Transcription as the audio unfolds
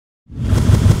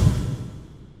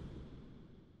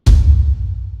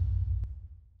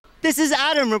This is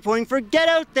Adam reporting for Get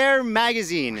Out There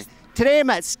magazine. Today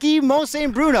I'm at Ski Mont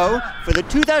Saint-Bruno for the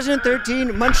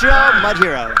 2013 Montreal Mud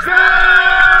Hero.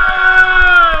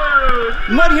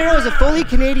 Mud Hero is a fully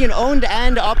Canadian-owned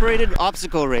and operated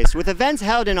obstacle race with events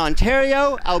held in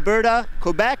Ontario, Alberta,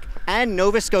 Quebec, and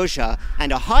Nova Scotia,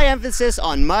 and a high emphasis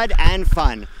on mud and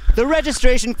fun. The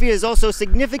registration fee is also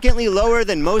significantly lower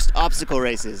than most obstacle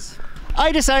races.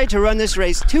 I decided to run this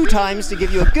race 2 times to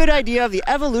give you a good idea of the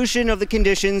evolution of the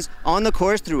conditions on the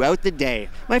course throughout the day.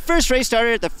 My first race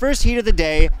started at the first heat of the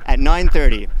day at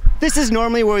 9:30. This is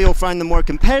normally where you'll find the more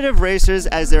competitive racers,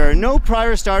 as there are no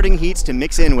prior starting heats to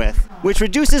mix in with, which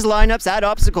reduces lineups at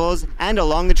obstacles and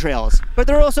along the trails. But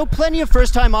there are also plenty of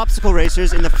first-time obstacle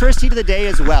racers in the first heat of the day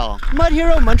as well. Mud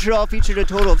Hero Montreal featured a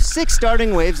total of 6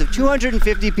 starting waves of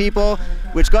 250 people,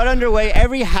 which got underway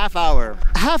every half hour.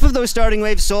 Half of those starting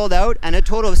waves sold out, and a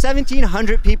total of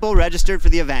 1,700 people registered for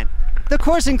the event. The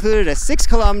course included a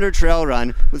 6-kilometer trail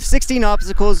run with 16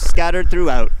 obstacles scattered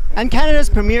throughout. And Canada's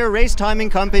premier race timing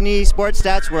company, Sports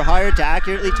Stats, were hired to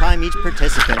accurately time each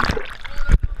participant.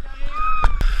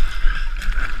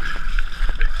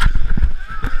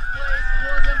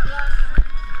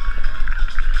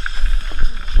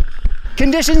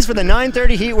 Conditions for the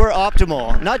 9:30 heat were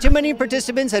optimal. Not too many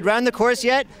participants had ran the course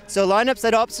yet, so lineups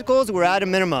at obstacles were at a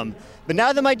minimum. But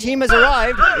now that my team has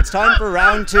arrived, it's time for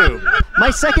round 2. My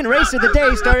second race of the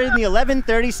day started in the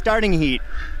 11:30 starting heat.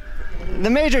 The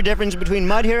major difference between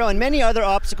Mud Hero and many other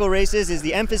obstacle races is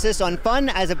the emphasis on fun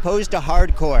as opposed to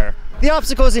hardcore. The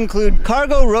obstacles include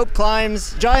cargo rope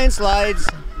climbs, giant slides,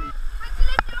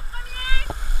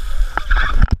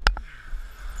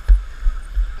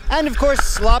 and of course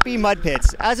sloppy mud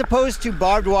pits, as opposed to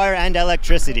barbed wire and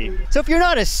electricity. So if you're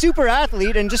not a super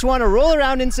athlete and just want to roll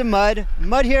around in some mud,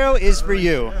 Mud Hero is for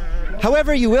you.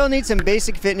 However, you will need some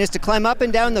basic fitness to climb up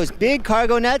and down those big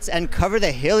cargo nets and cover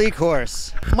the hilly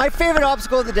course. My favorite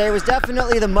obstacle of the day was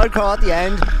definitely the mud crawl at the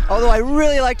end, although I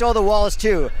really liked all the walls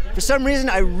too. For some reason,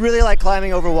 I really like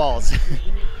climbing over walls.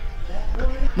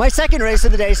 My second race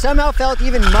of the day somehow felt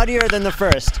even muddier than the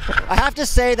first. I have to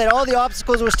say that all the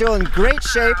obstacles were still in great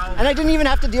shape, and I didn't even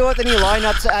have to deal with any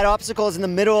lineups at obstacles in the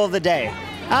middle of the day.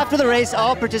 After the race,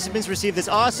 all participants received this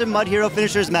awesome Mud Hero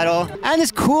Finisher's Medal and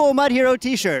this cool Mud Hero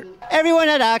t-shirt. Everyone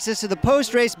had access to the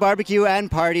post-race barbecue and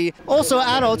party. Also,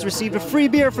 adults received a free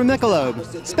beer from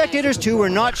Michelob. Spectators too were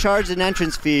not charged an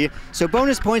entrance fee, so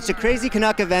bonus points to Crazy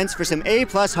Canuck events for some A+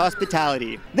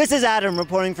 hospitality. This is Adam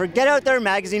reporting for Get Out There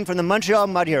magazine from the Montreal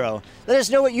Mud Hero. Let us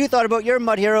know what you thought about your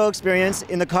Mud Hero experience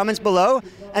in the comments below,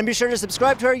 and be sure to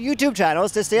subscribe to our YouTube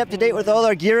channels to stay up to date with all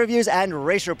our gear reviews and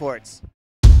race reports.